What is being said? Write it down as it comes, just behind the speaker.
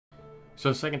So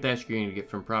the second task you're going to get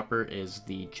from Proper is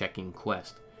the checking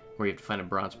quest, where you have to find a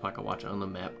bronze pocket watch on the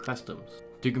map Customs.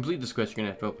 To complete this quest, you're going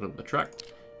to have to open up the truck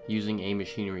using a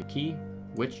machinery key,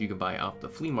 which you can buy off the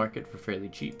flea market for fairly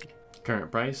cheap.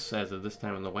 Current price, as of this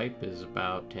time on the wipe, is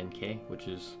about 10k, which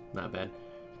is not bad.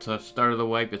 So at the start of the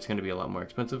wipe, it's going to be a lot more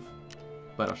expensive,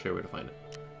 but I'll show you where to find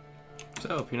it.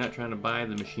 So if you're not trying to buy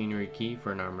the machinery key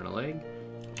for an arm and a leg,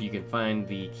 you can find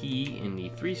the key in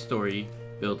the 3-story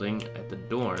building at the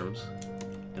dorms.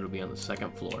 It'll be on the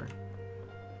 2nd floor.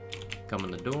 Come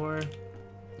in the door,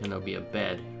 and there'll be a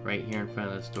bed right here in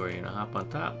front of the door. You're gonna hop on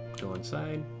top, go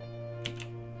inside,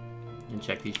 and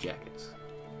check these jackets.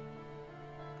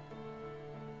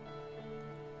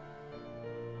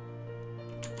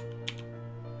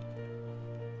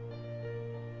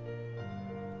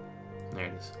 There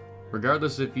it is.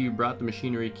 Regardless if you brought the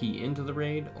machinery key into the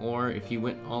raid or if you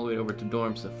went all the way over to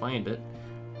dorms to find it,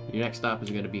 your next stop is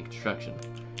going to be construction.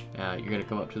 You're going to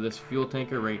come up to this fuel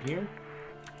tanker right here,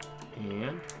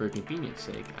 and for convenience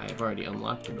sake, I have already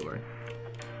unlocked the door,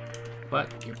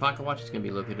 but your pocket watch is going to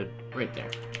be located right there.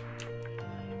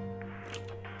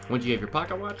 Once you have your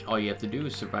pocket watch, all you have to do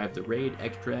is survive the raid,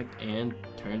 extract, and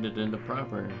turn it into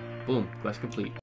Proper. Boom, quest complete.